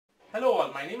Hello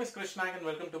all, my name is Krishna and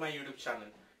welcome to my YouTube channel.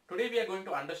 Today we are going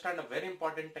to understand a very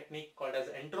important technique called as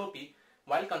entropy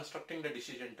while constructing the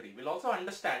decision tree. We'll also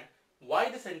understand why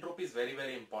this entropy is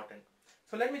very important.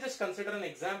 So let me just consider an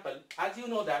example. As you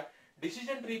know that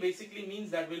decision tree basically means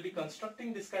that we'll be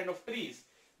constructing this kind of trees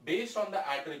based on the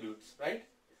attributes, right?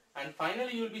 And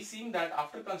finally you will be seeing that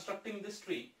after constructing this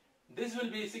tree, this will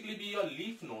basically be your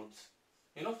leaf nodes,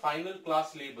 final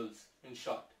class labels in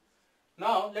short.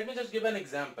 Now let me just give an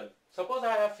example. Suppose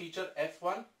I have feature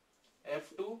F1,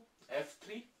 F2,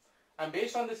 F3 and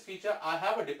based on this feature I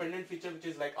have a dependent feature which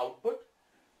is like output,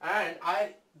 and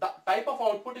the type of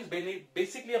output is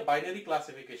basically a binary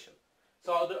classification.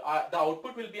 So the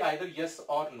output will be either yes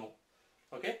or no.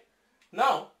 Okay.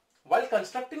 Now while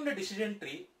constructing the decision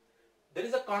tree, there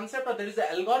is a concept or there is an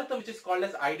algorithm which is called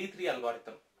as ID3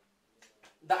 algorithm.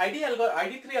 The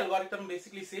ID3 algorithm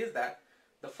basically says that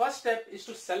the first step is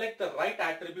to select the right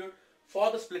attribute for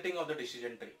the splitting of the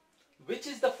decision tree, which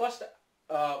is the first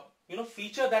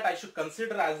feature that I should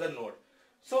consider as a node.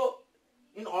 So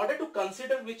in order to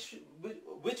consider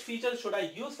which feature should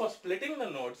I use for splitting the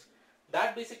nodes,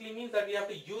 that basically means that we have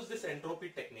to use this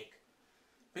entropy technique.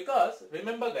 Because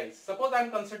remember guys, suppose I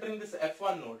am considering this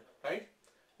F1 node, right?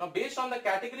 Now based on the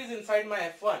categories inside my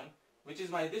F1, which is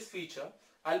this feature,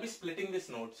 I'll be splitting these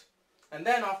nodes. And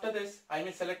then after this, I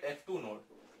may select F2 node.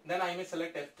 Then I may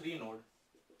select F3 node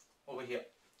over here,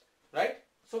 right?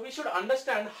 So we should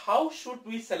understand how should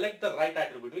we select the right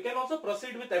attribute. We can also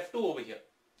proceed with F2 over here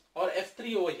or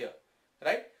F3 over here,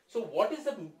 right? So what is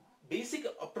the basic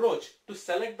approach to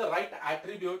select the right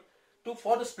attribute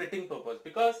for the splitting purpose?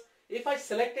 Because if I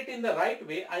select it in the right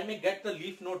way, I may get the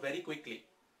leaf node very quickly.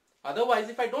 Otherwise,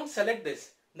 if I don't select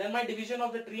this, then my division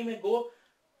of the tree may go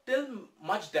till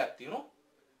much depth,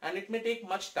 and it may take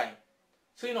much time.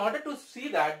 So in order to see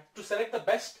that, to select the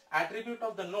best attribute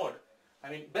of the node,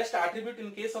 best attribute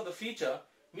in case of the feature,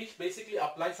 we basically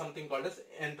apply something called as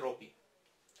entropy.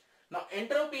 Now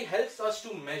entropy helps us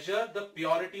to measure the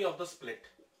purity of the split.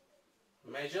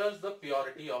 Measures the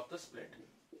purity of the split.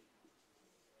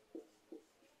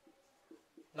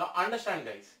 Now understand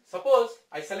guys, suppose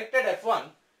I selected F1,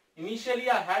 initially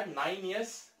I had 9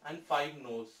 yes and 5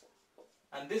 no's.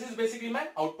 And this is basically my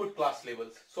output class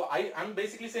labels. So I am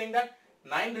basically saying that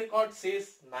 9 records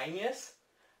says 9 yes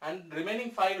and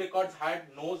remaining 5 records had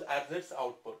no's as its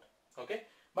output. Okay.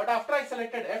 But after I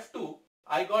selected F2,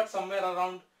 I got somewhere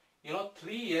around 3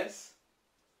 yes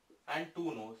and 2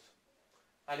 no's.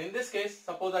 And in this case,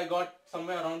 suppose I got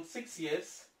somewhere around 6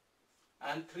 yes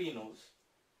and 3 no's.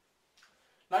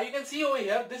 Now you can see over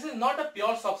here, this is not a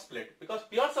pure subsplit, because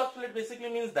pure subsplit basically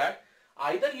means that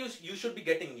either you should be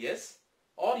getting yes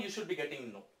or you should be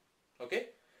getting no. Okay.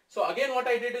 So again what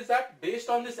I did is that based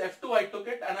on this F2 I took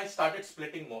it and I started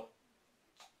splitting more.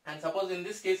 And suppose in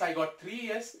this case I got 3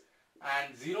 yes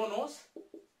and 0 no's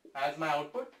as my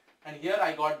output, and here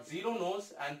I got 0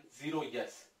 no's and 0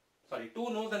 yes. Sorry, 2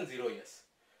 no's and 0 yes.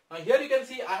 Now here you can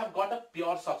see I have got a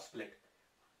pure subsplit.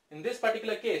 In this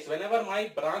particular case, whenever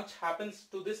my branch happens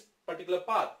to this particular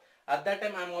path, at that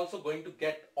time I am also going to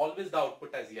get always the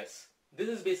output as yes. This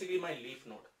is basically my leaf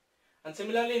node. And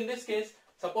similarly in this case,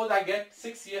 suppose I get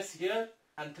 6 yes here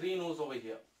and 3 no's over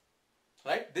here,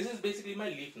 right? This is basically my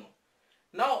leaf node.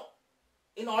 Now,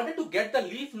 in order to get the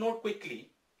leaf node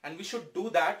quickly, and we should do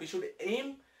that, we should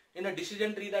aim in a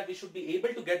decision tree that we should be able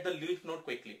to get the leaf node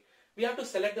quickly. We have to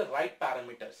select the right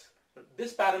parameters.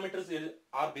 These parameters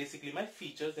are basically my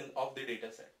features of the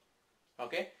data set.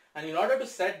 Okay? And in order to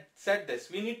set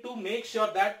this, we need to make sure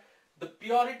that the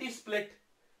purity split,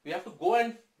 we have to go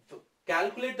and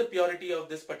calculate the purity of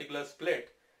this particular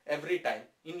split every time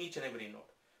in each and every node.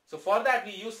 So for that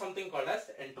we use something called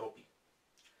as entropy.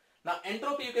 Now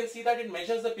entropy, you can see that it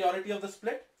measures the purity of the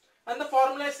split, and the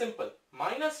formula is simple.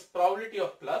 Minus probability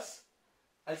of plus.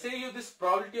 I'll say you this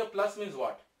probability of plus means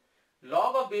what?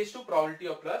 Log of base 2 probability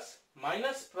of plus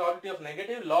minus probability of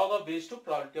negative log of base 2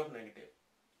 probability of negative.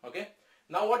 Okay.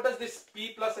 Now what does this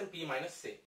P plus and P minus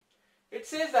say? It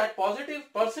says that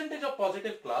percentage of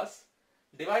positive class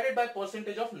divided by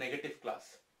percentage of negative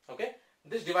class. Okay.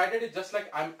 This divided is just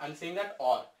like I'm saying that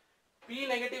OR. P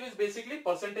negative is basically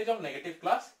percentage of negative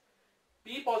class.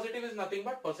 P positive is nothing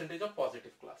but percentage of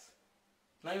positive class.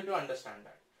 Now you have to understand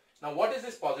that. Now what is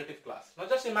this positive class? Now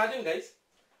just imagine guys,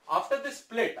 after this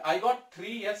split I got 3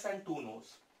 yes and 2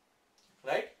 no's.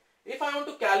 Right? If I want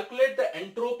to calculate the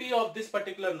entropy of this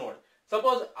particular node,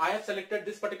 suppose I have selected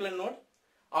this particular node.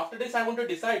 After this I want to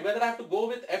decide whether I have to go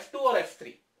with F2 or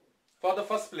F3 for the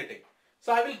first splitting.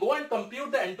 So I will go and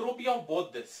compute the entropy of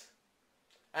both this.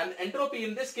 And entropy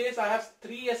in this case I have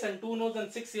 3 yes and 2 no's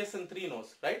and 6 yes and 3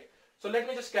 no's, right? So let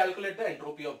me just calculate the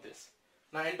entropy of this.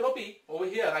 Now entropy over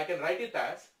here I can write it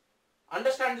as,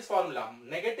 understand this formula,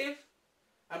 negative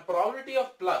and probability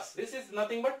of plus. This is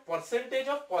nothing but percentage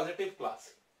of positive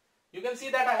class. You can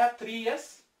see that I have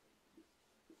 3s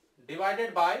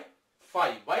divided by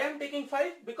 5. Why I am taking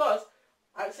 5? Because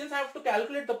since I have to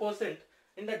calculate the percent,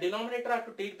 in the denominator I have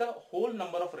to take the whole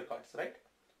number of records, right?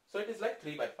 So it is like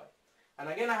 3 by 5. And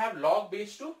again I have log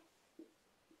base to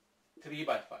 3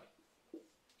 by 5.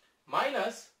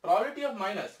 Minus probability of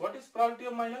minus. What is probability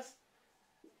of minus?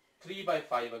 3 by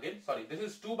 5 again. Sorry, this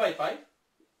is 2 by 5.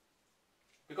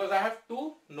 Because I have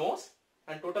 2 no's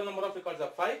and total number of records are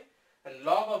 5. And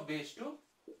log of base to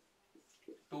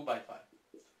 2 by 5.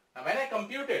 Now when I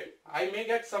compute it, I may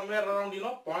get somewhere around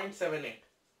 0.78.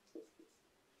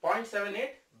 0.78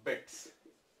 bits.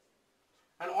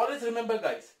 And always remember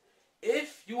guys,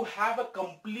 if you have a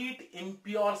complete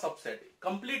impure subset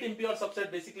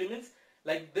basically means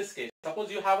like this case.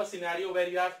 Suppose you have a scenario where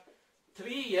you have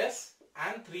 3 yes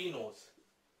and 3 no's.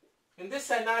 In this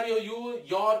scenario,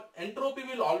 your entropy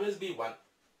will always be 1.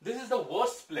 This is the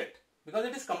worst split because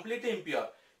it is completely impure.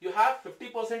 You have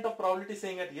 50% of probability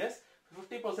saying at yes,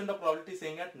 50% of probability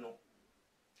saying at no.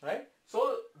 Right?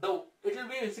 So it will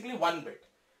be basically 1 bit.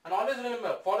 And always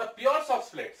remember, for a pure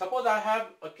subsplit, suppose I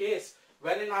have a case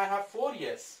wherein I have 4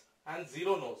 yes and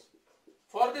 0 no's.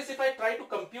 For this, if I try to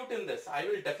compute in this, I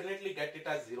will definitely get it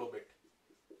as 0 bit.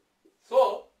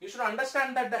 So you should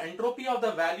understand that the entropy of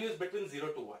the value is between 0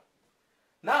 to 1.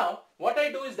 Now what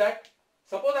I do is that,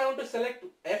 suppose I want to select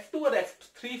F2 or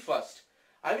F3 first,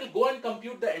 I will go and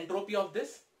compute the entropy of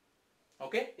this.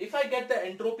 Okay, if I get the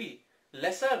entropy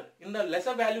lesser, in the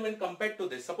lesser value when compared to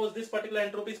this, suppose this particular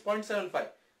entropy is 0.75,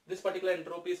 this particular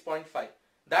entropy is 0.5.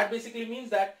 That basically means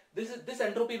that this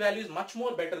entropy value is much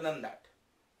more better than that.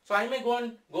 So I may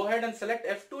go ahead and select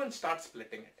F2 and start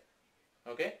splitting it.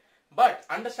 Okay, but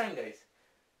understand guys,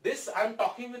 this I am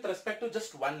talking with respect to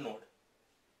just one node,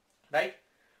 right?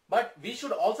 But we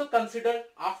should also consider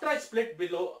after I split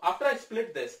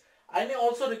this, I may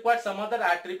also require some other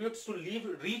attributes to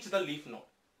reach the leaf node,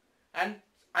 and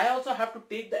I also have to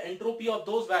take the entropy of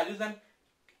those values and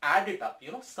add it up.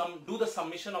 Do the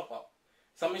summation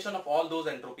of all those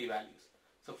entropy values.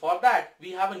 So for that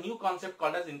we have a new concept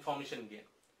called as information gain.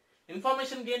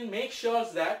 Information gain makes sure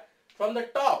that from the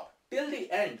top till the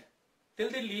end, till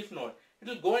the leaf node, it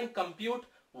will go and compute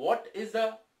what is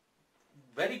the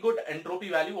very good entropy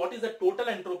value, what is the total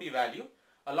entropy value,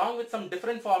 along with some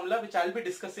different formula which I will be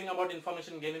discussing about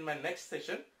information gain in my next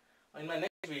session, in my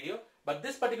next video. But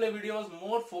this particular video is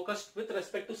more focused with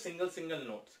respect to single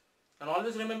nodes. And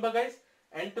always remember guys,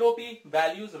 entropy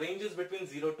values ranges between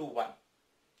 0 to 1.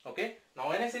 Okay, now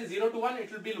when I say 0 to 1,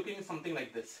 it will be looking something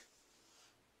like this.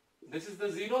 This is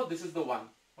the 0, this is the 1.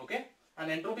 Okay,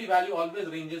 and entropy value always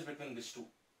ranges between these two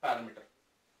parameters.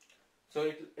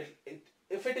 So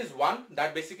if it is 1,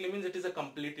 that basically means it is a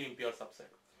completely impure subset.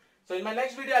 So in my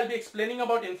next video, I will be explaining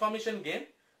about information gain,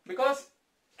 because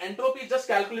entropy is just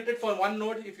calculated for one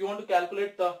node. If you want to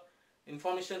calculate the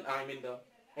the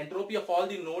entropy of all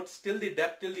the nodes till the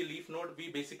depth, till the leaf node, we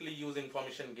basically use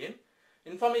information gain.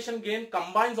 Information gain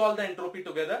combines all the entropy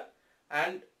together,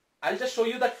 and I'll just show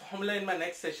you that formula in my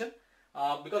next session,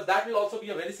 because that will also be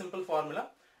a very simple formula,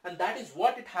 and that is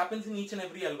what it happens in each and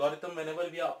every algorithm whenever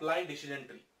we are applying decision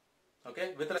tree.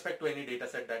 Okay, with respect to any data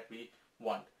set that we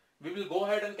want. We will go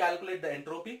ahead and calculate the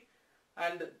entropy,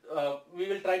 and we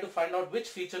will try to find out which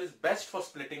feature is best for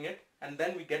splitting it, and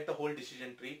then we get the whole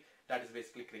decision tree that is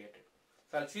basically created.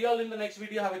 So I'll see you all in the next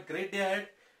video. Have a great day ahead.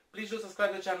 Please do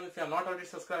subscribe to the channel if you are not already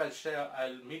subscribed.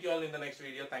 I'll meet you all in the next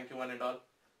video. Thank you one and all.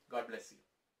 God bless you.